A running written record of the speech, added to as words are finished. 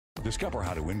Discover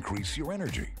how to increase your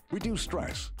energy, reduce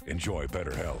stress, enjoy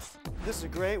better health. This is a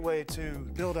great way to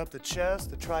build up the chest,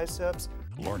 the triceps.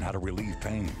 Learn how to relieve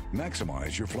pain,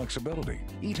 maximize your flexibility,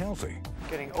 eat healthy.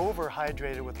 Getting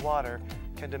overhydrated with water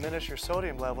can diminish your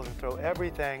sodium levels and throw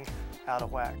everything out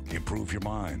of whack. Improve your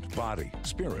mind, body,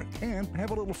 spirit, and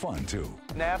have a little fun too.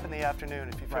 Nap in the afternoon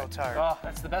if you feel tired. Oh,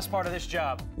 that's the best part of this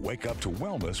job. Wake up to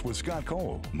wellness with Scott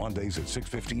Cole, Mondays at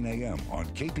 6:15 a.m. on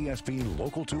KPSP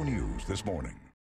Local 2 News this morning.